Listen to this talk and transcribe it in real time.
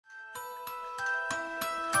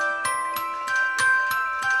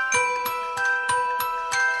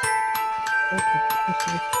And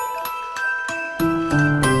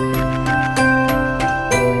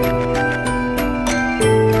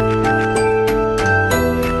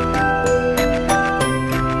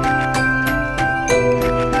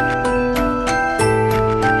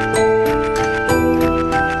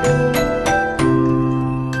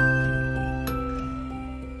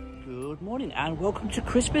welcome to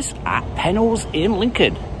Christmas at Pennells in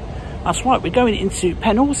Lincoln. That's right, we're going into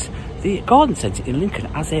Pennells, the garden centre in Lincoln,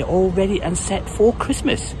 as they're all ready and set for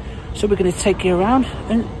Christmas. So we're going to take you around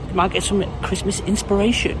and you might get some Christmas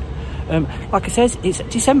inspiration. Like I said, it's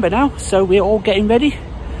December now, so we're all getting ready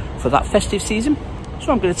for that festive season.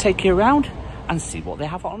 So I'm going to take you around and see what they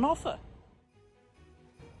have on offer.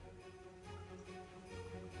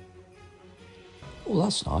 Oh,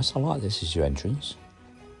 that's nice. I like this as your entrance.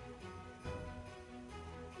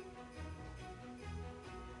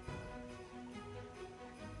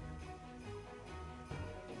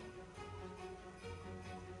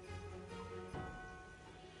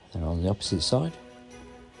 Then on the opposite side,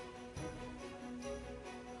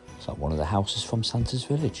 it's like one of the houses from Santa's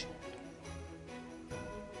village.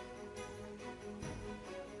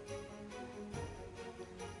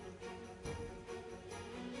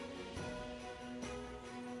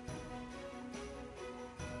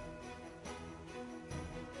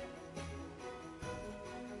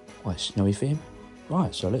 Quite snowy theme.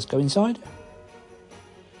 Right, so let's go inside.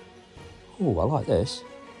 Oh, I like this.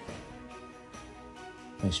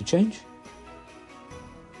 Makes a change.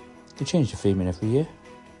 They change the theming every year.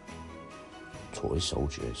 Toy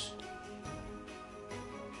soldiers.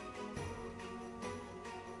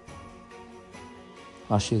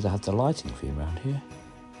 Last year they had the lighting theme around here.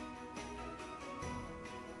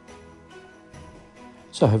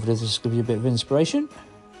 So hopefully this will give you a bit of inspiration.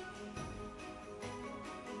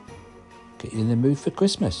 Get you in the mood for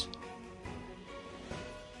Christmas.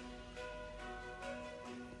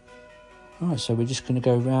 Alright, so we're just going to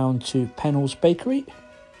go round to Pennells Bakery.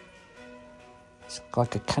 It's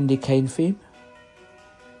like a candy cane theme.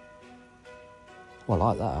 Oh, I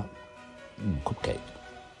like that. Cupcake.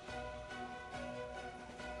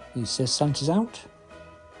 It says Santa's out.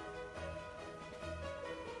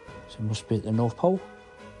 So it must be at the North Pole.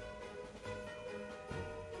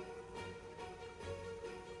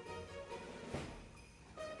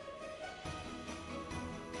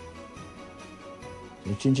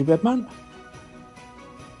 The gingerbread man.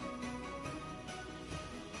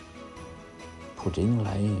 Pudding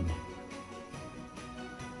Lane.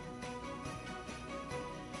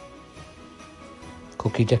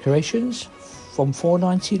 Cookie decorations from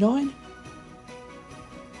 $4.99.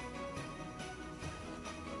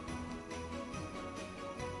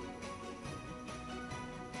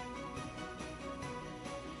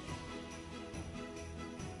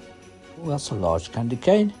 Oh, that's a large candy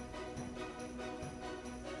cane.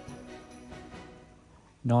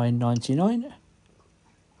 $9.99.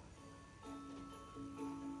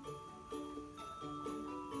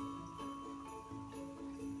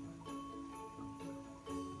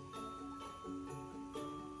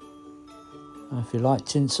 If you like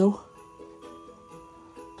tinsel,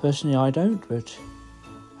 personally I don't, but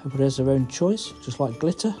everybody has their own choice, just like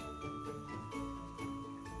glitter.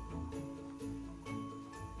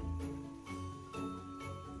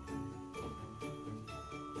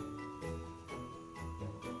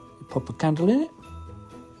 You pop a candle in it.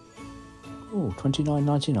 Oh,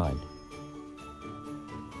 $29.99.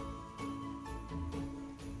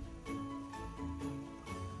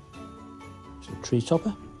 It's a tree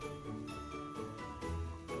topper.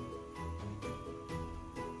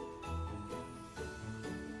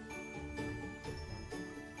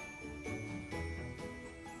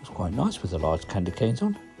 Quite nice with the large candy canes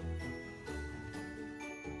on.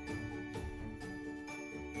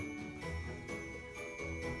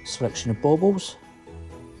 Selection of baubles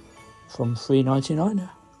from $3.99.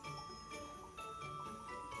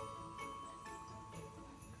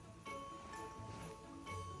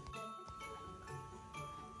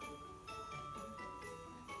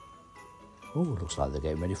 Oh, looks like they're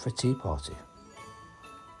getting ready for a tea party.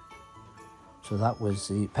 So that was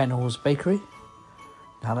the Pennells Bakery.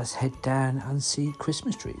 Now let's head down and see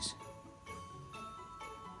Christmas trees.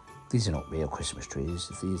 These are not real Christmas trees,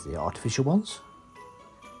 these are the artificial ones.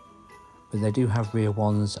 But they do have real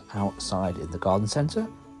ones outside in the garden centre.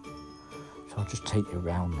 So I'll just take you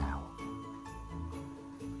around now.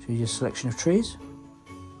 Show you a selection of trees.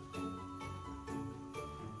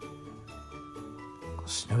 Got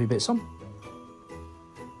snowy bits on.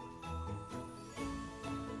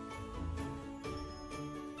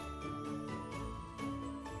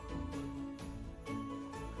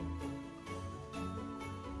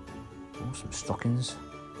 Oh, some stockings.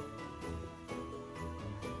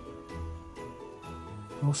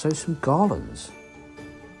 And also some garlands.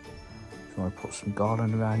 If you want to put some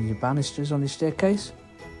garland around your banisters on your staircase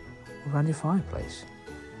or around your fireplace.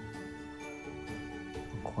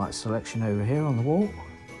 Quite a selection over here on the wall.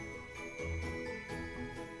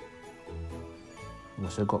 We've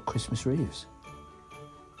also got Christmas wreaths.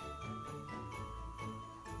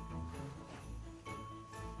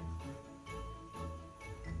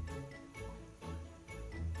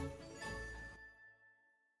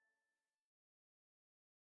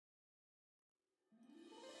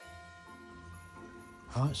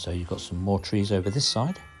 Right, so you've got some more trees over this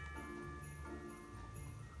side.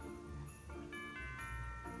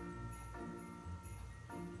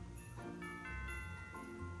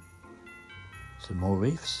 Some more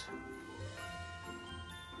wreaths.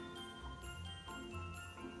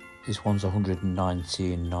 This one's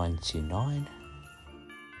 $119.99.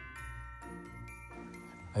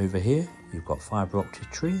 Over here you've got fibre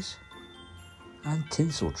optic trees and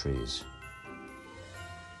tinsel trees.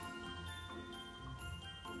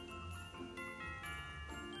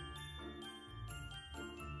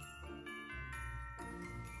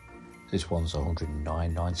 This one's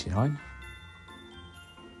 $109.99.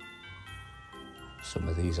 Some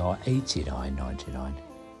of these are $89.99.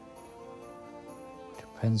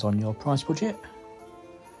 Depends on your price budget,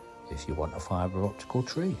 if you want a fibre optical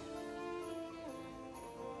tree.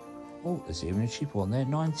 Oh, there's even a cheaper one there,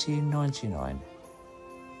 $19.99.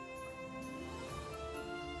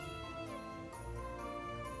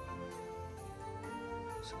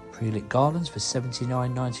 Some pre-lit garlands for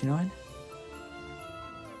 $79.99.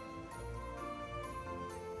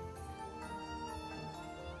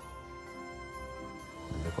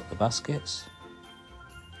 Baskets,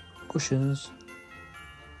 cushions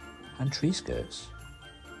and tree skirts.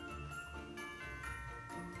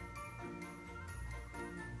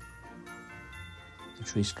 The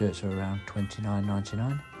tree skirts are around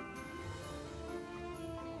 $29.99.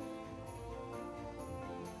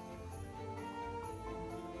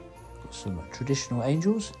 Got some traditional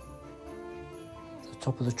angels at the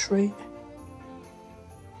top of the tree.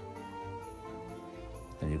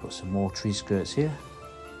 Then you've got some more tree skirts here.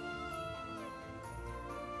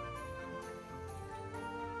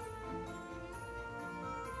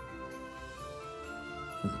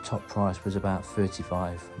 The top price was about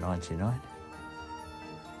 $35.99.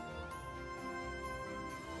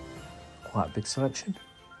 Quite a big selection.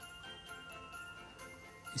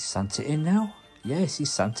 Is Santa in now? Yes,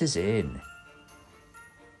 Santa's in.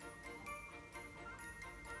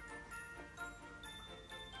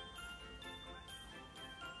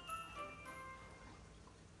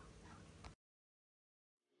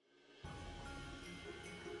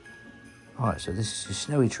 Right, so this is your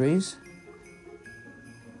snowy trees.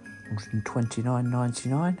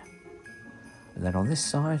 $129.99, and then on this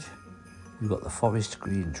side we've got the forest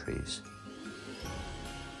green trees.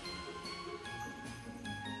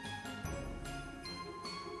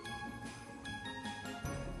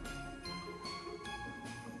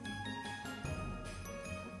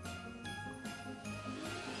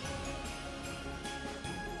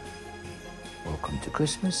 Welcome to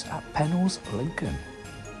Christmas at Pennells Lincoln.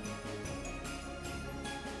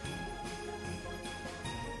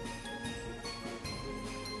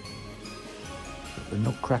 The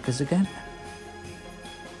nutcrackers again.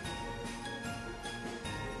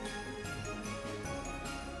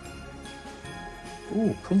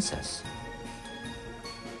 Ooh, princess.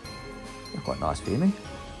 They're quite nice feeling.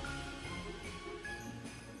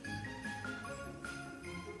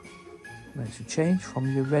 Makes a change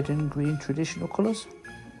from your red and green traditional colours.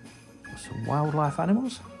 Got some wildlife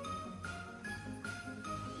animals.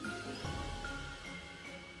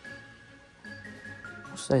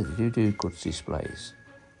 I'll say they do good displays.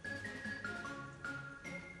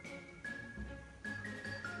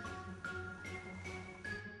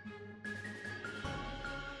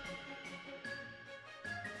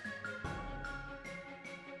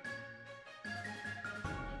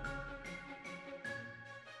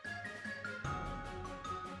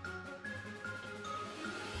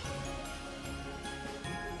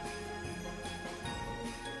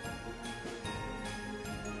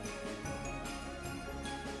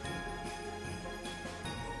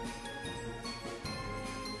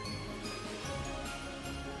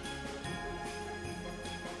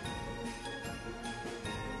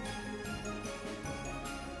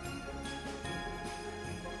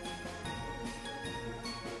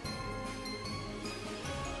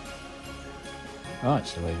 Right,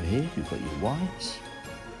 so over here you've got your whites,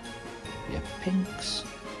 your pinks,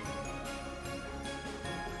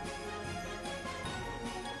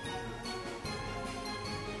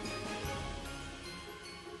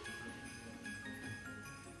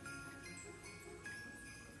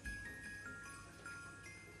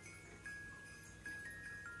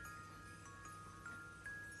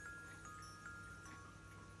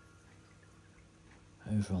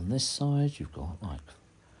 Over on this side, you've got like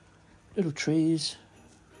little trees,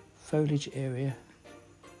 foliage area,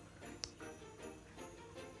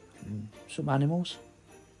 some animals.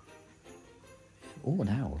 Oh, an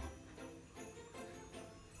owl.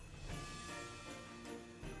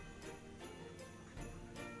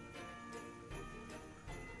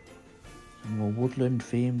 Some more woodland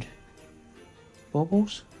themed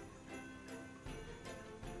baubles.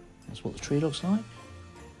 That's what the tree looks like.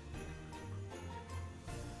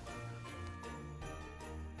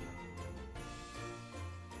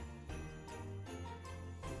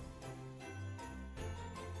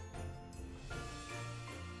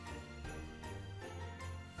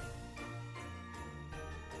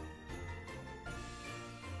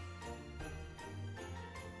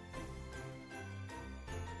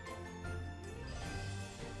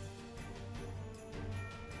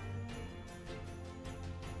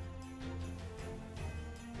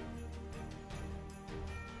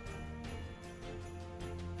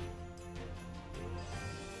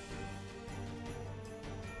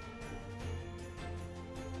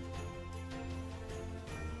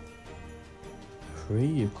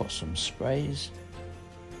 You've got some sprays.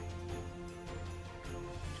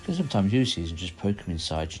 You can sometimes use these and just poke them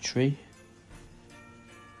inside your tree.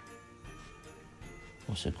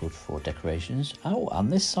 Also good for decorations. Oh, and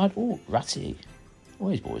this side, oh, Ratty. Oh,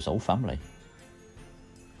 he's brought his whole family.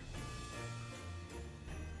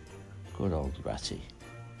 Good old Ratty.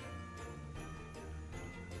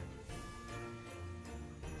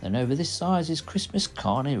 Then over this side is Christmas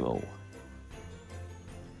Carnival.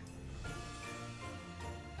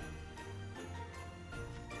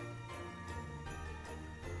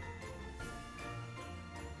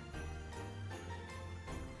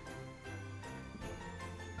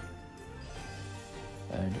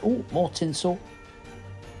 And oh, more tinsel.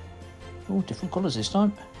 Oh, different colours this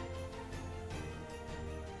time.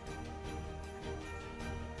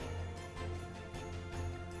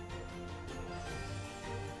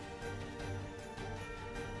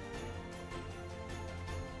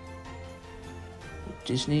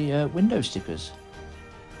 Disney window stickers.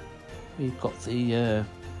 We've got the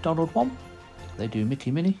Donald one. They do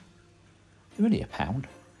Mickey Minnie. They're only £1.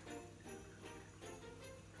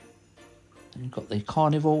 And you've got the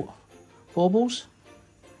Carnival Baubles.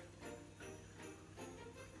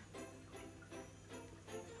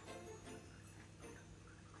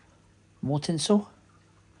 More tinsel.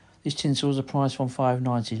 These tinsels are priced from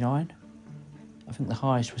 £5.99. I think the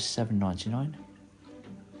highest was £7.99.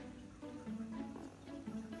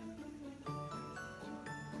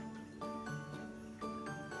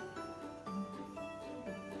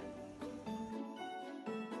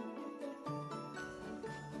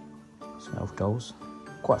 Some elf dolls.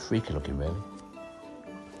 Quite freaky looking, really.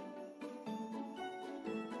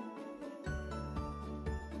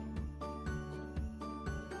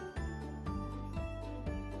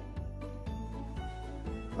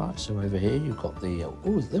 Right, so over here you've got the,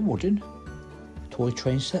 oh, they're wooden. Toy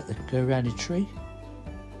train set that can go around a tree.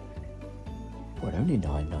 Well, only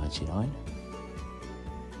 £9.99.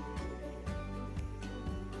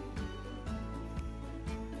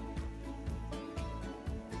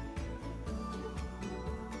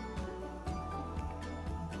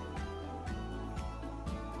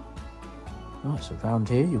 Right, so around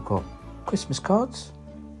here you've got Christmas cards.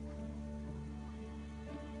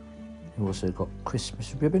 You've also got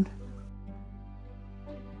Christmas ribbon.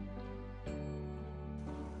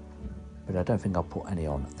 But I don't think I'll put any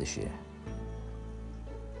on this year.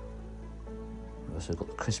 You've also got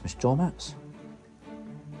the Christmas doormats.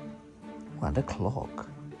 And a clock.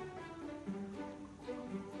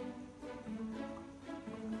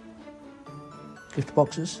 Gift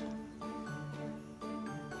boxes.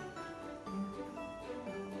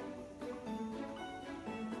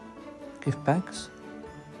 Gift bags.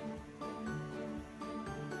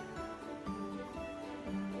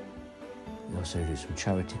 We also do some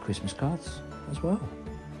charity Christmas cards as well.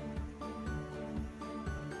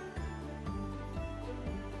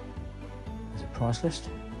 There's a price list.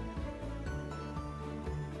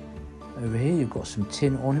 Over here you've got some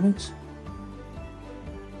tin ornaments.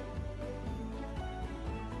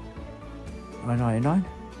 £9.99.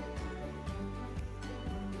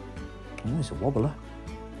 Oh, there's a wobbler.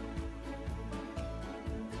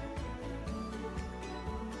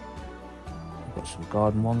 Got some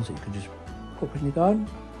garden ones that you can just put in your garden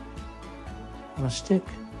on a stick.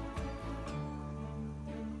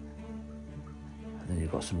 And then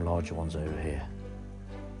you've got some larger ones over here.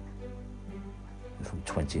 They're from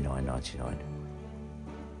 £29.99.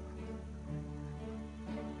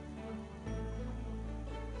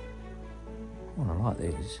 Oh, I like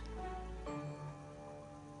these.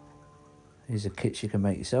 These are kits you can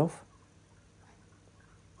make yourself.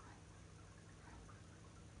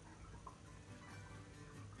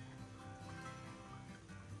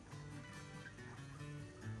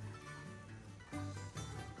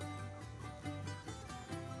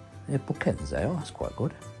 They're bookends they are, that's quite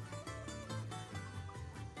good.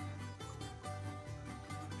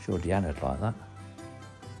 Sure Deanna'd like that.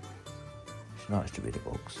 She likes to read the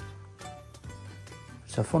books.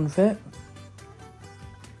 It's a fun fit.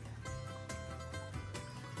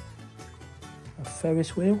 A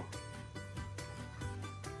Ferris wheel.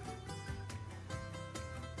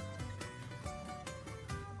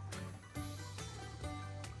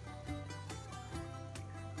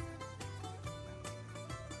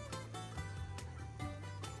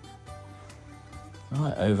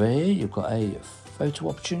 Right, over here you've got a photo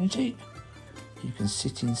opportunity. You can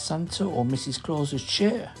sit in Santa or Mrs. Claus's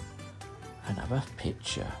chair and have a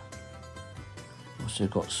picture. Also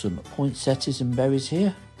got some poinsettias and berries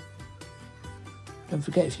here. Don't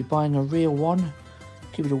forget, if you're buying a real one,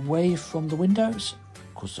 keep it away from the windows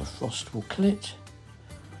because the frost will kill it.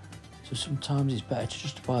 So sometimes it's better to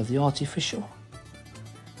just buy the artificial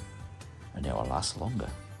and it will last longer.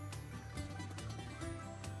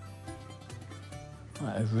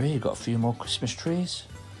 Right, over here you've got a few more Christmas trees.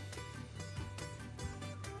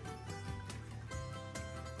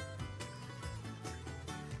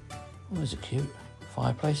 Oh, those are cute.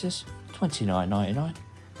 Fireplaces, $29.99.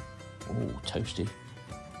 Oh, toasty.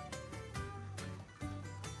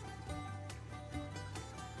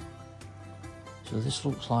 So this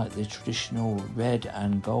looks like the traditional red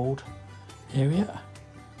and gold area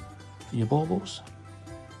for your baubles.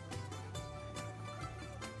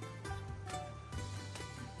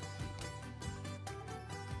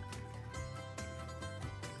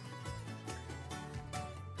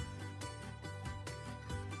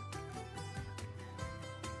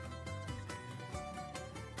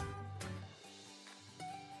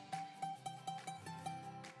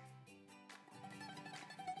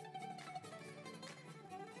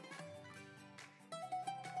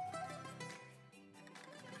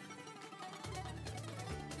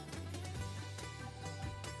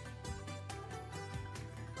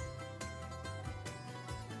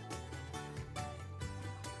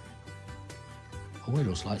 Oh, it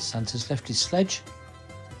looks like Santa's left his sledge.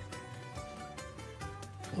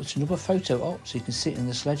 Oh, it's another photo op, so you can sit in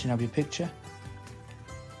the sledge and have your picture.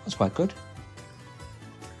 That's quite good.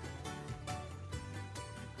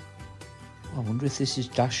 I wonder if this is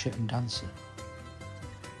Dasher and Dancer.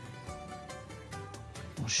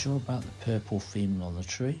 Not sure about the purple theme on the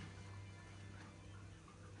tree.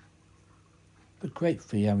 But great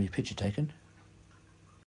for you having your picture taken.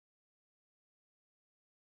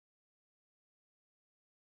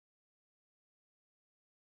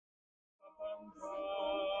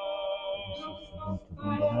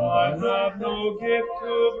 I have no gift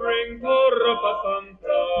to bring for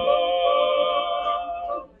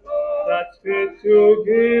that's fit to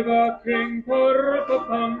give a king for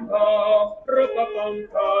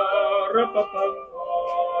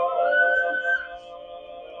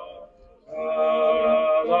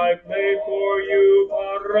shall I play for you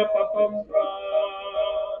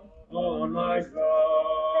on my drum?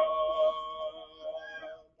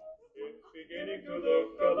 It's beginning to look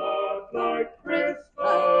a lot like Christmas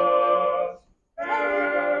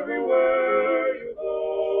everywhere you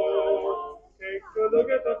go. Take a look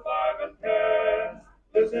at the 5 and 10,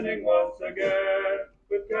 listening once again,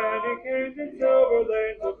 with candy canes and silver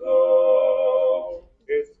lanes aglow.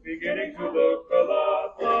 It's beginning to look a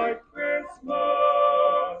lot like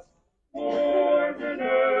Christmas, more than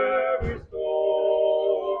every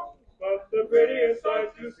store. But the prettiest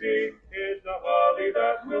sight to see is the holly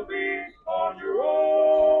that will be on your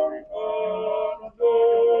own front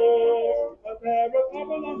door. A pair of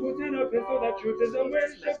hop-along boots and a pistol that shoots is a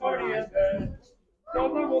wish, a party and then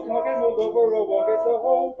Mother will talk and we'll go for a walk. It's a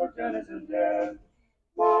home for Janice and Dan.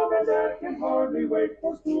 Mom and Dad can hardly wait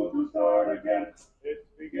for school to start again. It's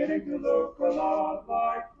beginning to look a lot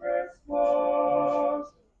like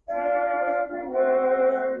Christmas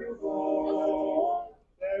everywhere you go.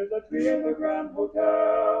 There's a tree in the Grand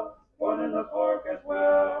Hotel, one in the park as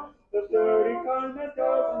well. The sturdy kind that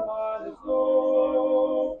doesn't mind the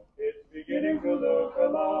snow. It's beginning to look a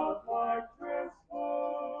lot like Christmas.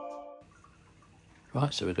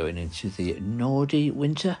 Right, so we're going into the Nordy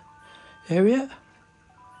winter area.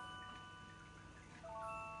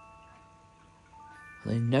 Are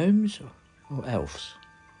they gnomes or elves?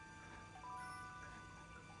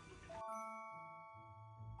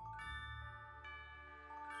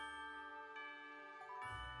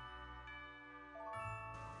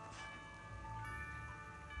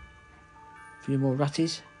 A few more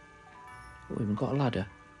ratties. Oh, we even got a ladder.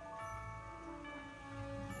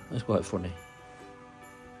 That's quite funny.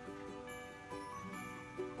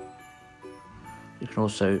 You can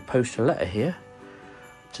also post a letter here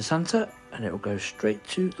to Santa and it will go straight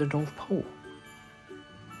to the North Pole.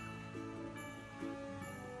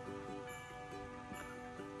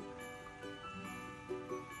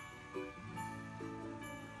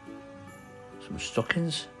 Some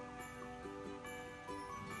stockings.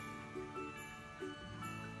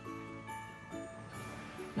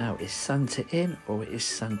 Now, is Santa in or is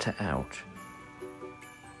Santa out?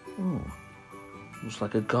 Oh, looks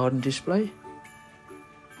like a garden display.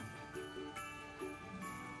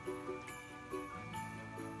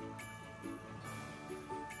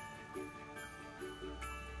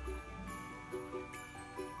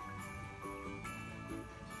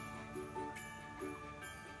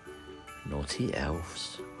 Naughty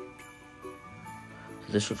elves.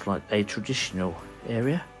 So this looks like a traditional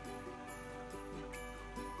area.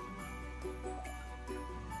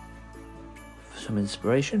 For some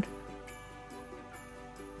inspiration.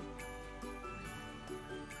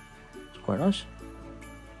 It's quite nice.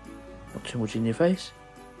 Not too much in your face.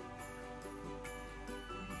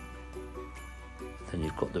 Then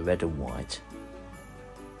you've got the red and white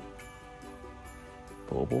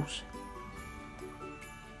baubles.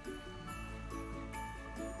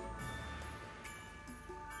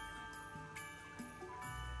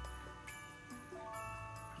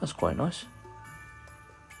 That's quite nice.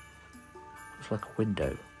 Looks like a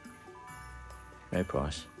window. No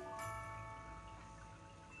price.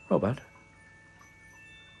 Not bad.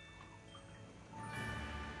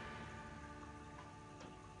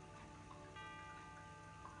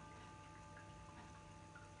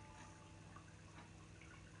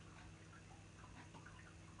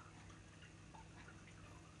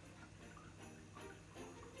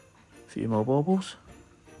 A few more baubles.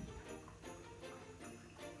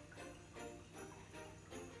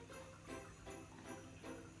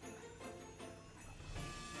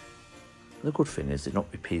 The good thing is they're not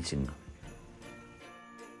repeating.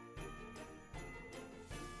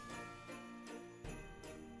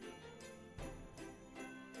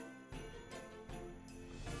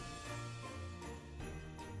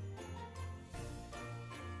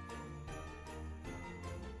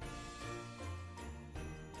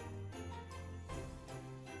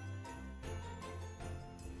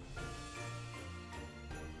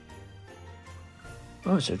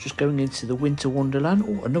 Right, so just going into the Winter Wonderland.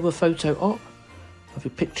 Oh, another photo op of a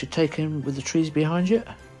picture taken with the trees behind you.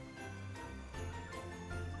 And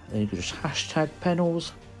then you can just hashtag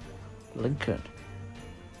Pennells Lincoln.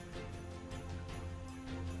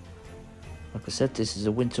 Like I said, this is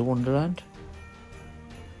a Winter Wonderland.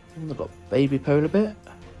 And they've got baby polar bear,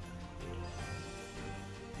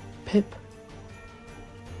 Pip,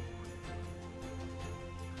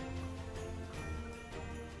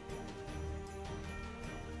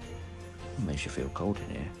 makes you feel cold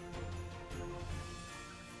in here.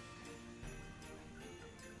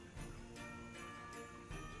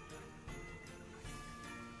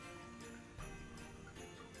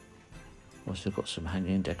 Also got some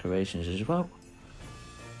hanging decorations as well.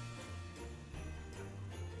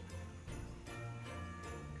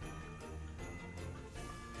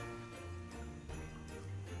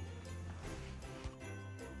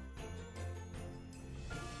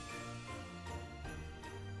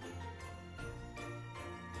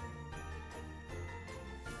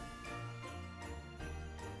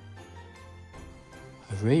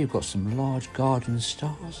 Over here you've got some large garden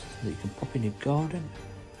stars that you can pop in your garden.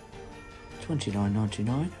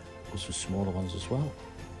 $29.99. Also smaller ones as well.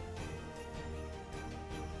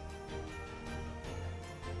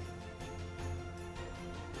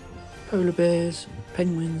 Polar bears, and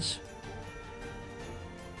penguins,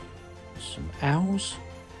 some owls.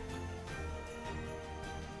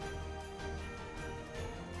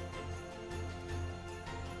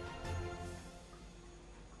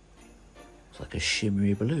 It's like a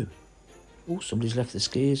shimmery blue. Oh, somebody's left the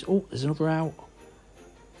skiers. Oh, there's another owl.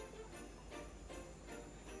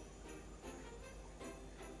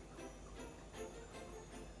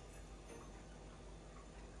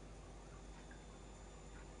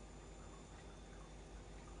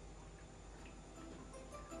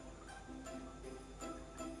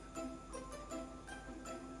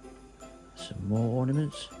 Some more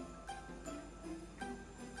ornaments.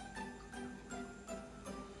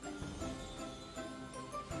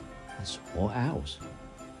 And some more owls.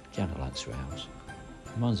 Janet likes her owls.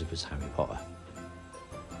 Reminds me of Harry Potter.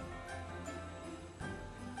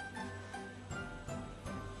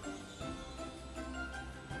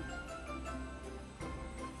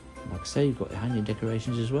 My Like I say, you've got your hanging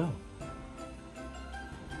decorations as well.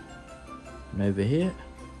 And over here,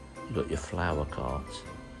 you've got your flower cards.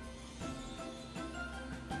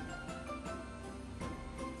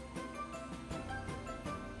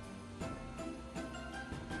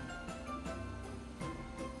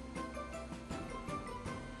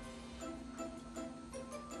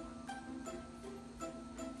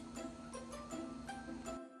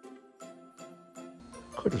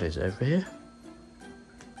 Cuddlies over here.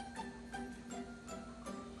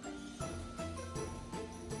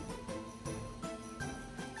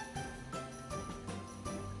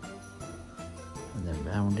 And then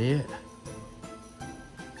round here.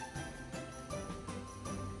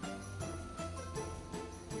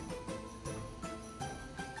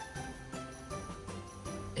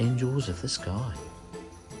 Angels of the Sky.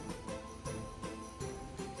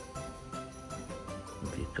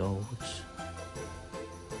 With your golds.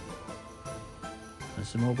 And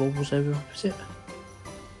some more baubles over opposite.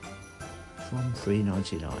 From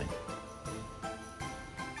 $3.99.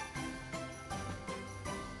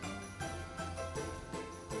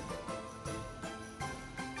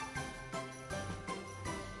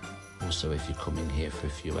 Also, if you're coming here for a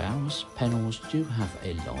few hours, Pennells do have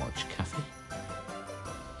a large cafe.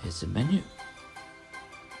 Here's the menu.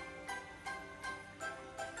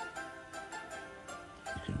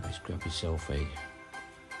 You can always grab yourself a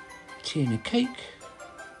tea and a cake.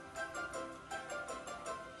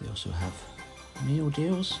 They also have meal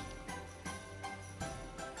deals.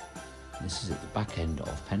 This is at the back end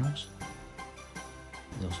of Pennells.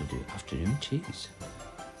 They also do afternoon teas.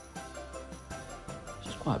 So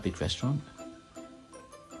it's quite a big restaurant.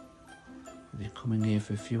 If you're coming here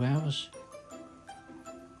for a few hours.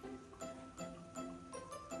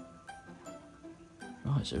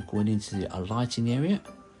 Right, so going into the lighting area,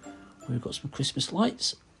 we've got some Christmas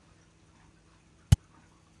lights.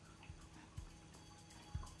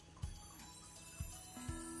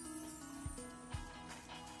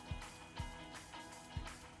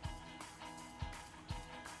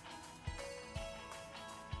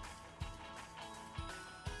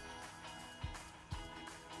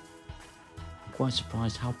 I'm quite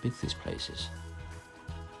surprised how big this place is.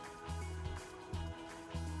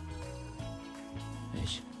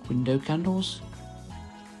 There's window candles.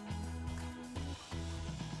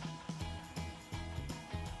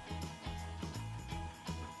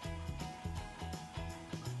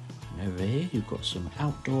 And over here you've got some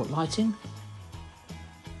outdoor lighting.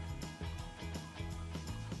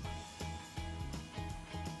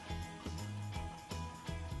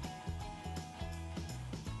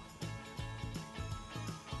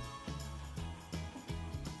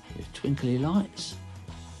 With twinkly lights.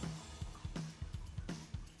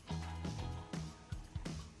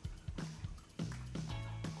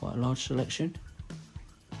 Quite a large selection.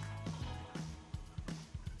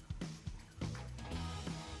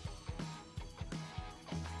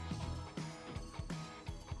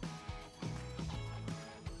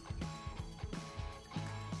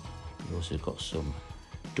 You've also got some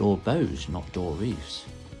door bows, not door wreaths,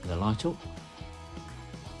 with a light up.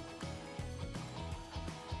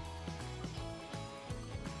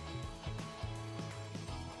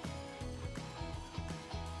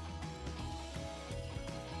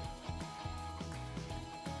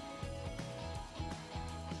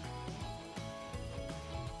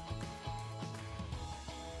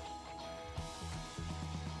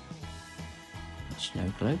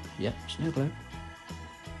 Snow globe, yep, snow globe.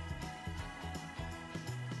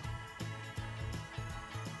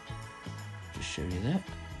 Just show you that.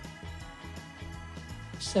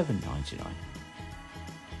 $7.99.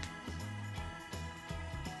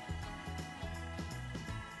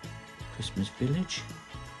 Christmas village.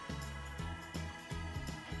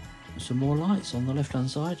 Some more lights on the left hand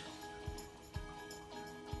side.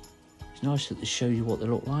 It's nice that they show you what they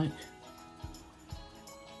look like,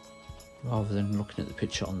 rather than looking at the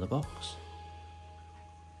picture on the box.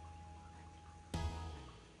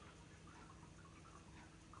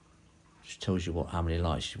 Just tells you how many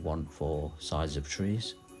lights you want for size of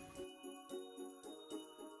trees.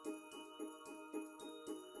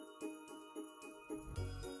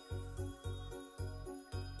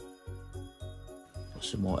 Got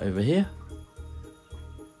some more over here.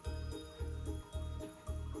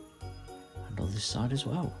 And on this side as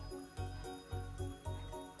well.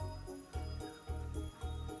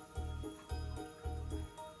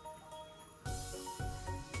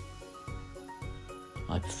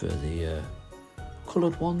 I prefer the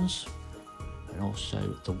coloured ones and also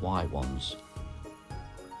the white ones.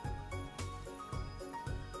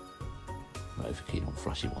 I'm not over keen on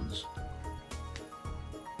flashy ones.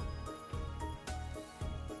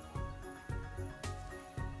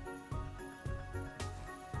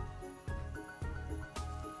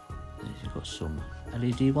 got some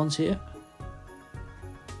LED ones here.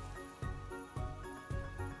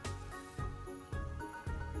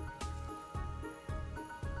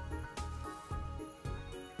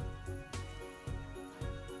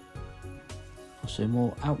 Also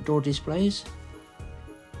more outdoor displays.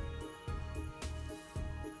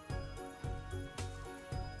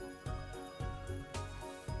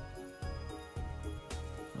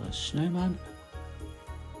 A snowman.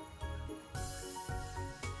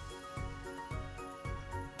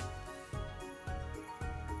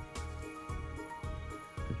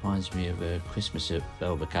 Reminds me of Christmas at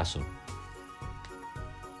Belver Castle.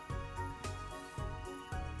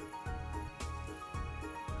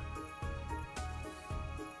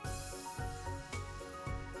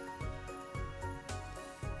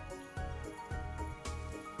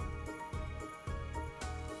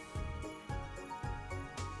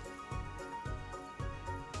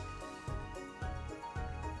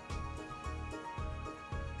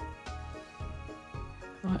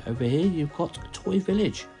 Right, over here you've got Toy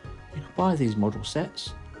Village. You can buy these model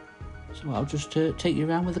sets. So I'll just take you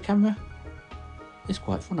around with the camera. It's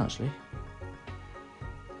quite fun actually.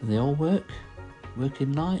 They all work.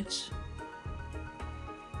 Working lights.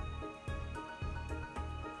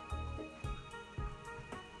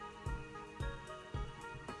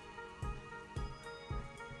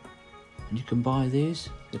 And you can buy these.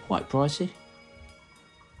 They're quite pricey.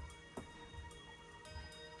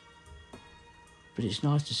 But it's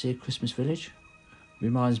nice to see a Christmas village.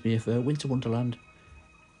 Reminds me of Winter Wonderland.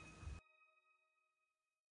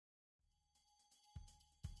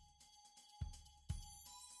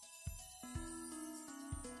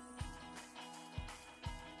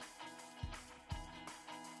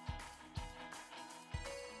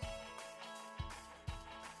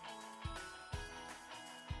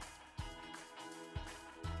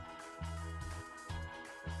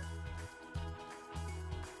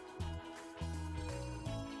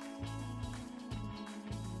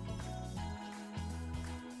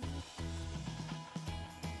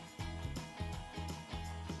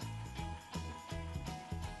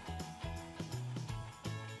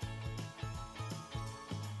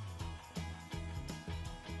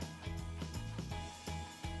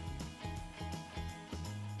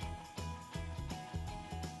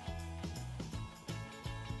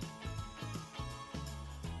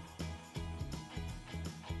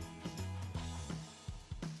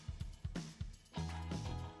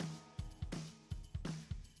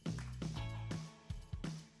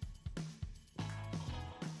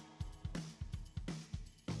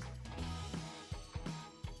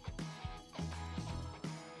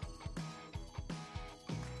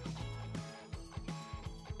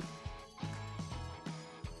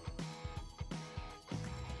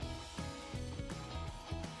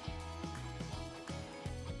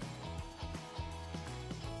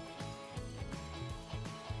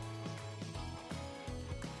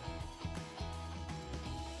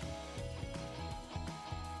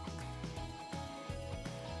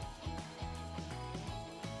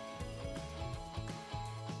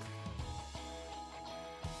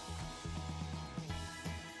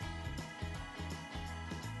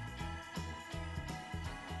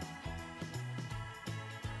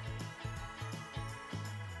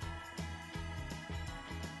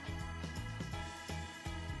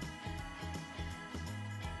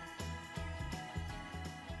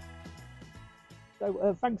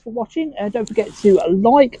 So thanks for watching. Don't forget to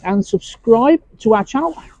like and subscribe to our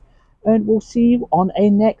channel. And we'll see you on a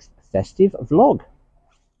next festive vlog.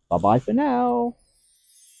 Bye bye for now.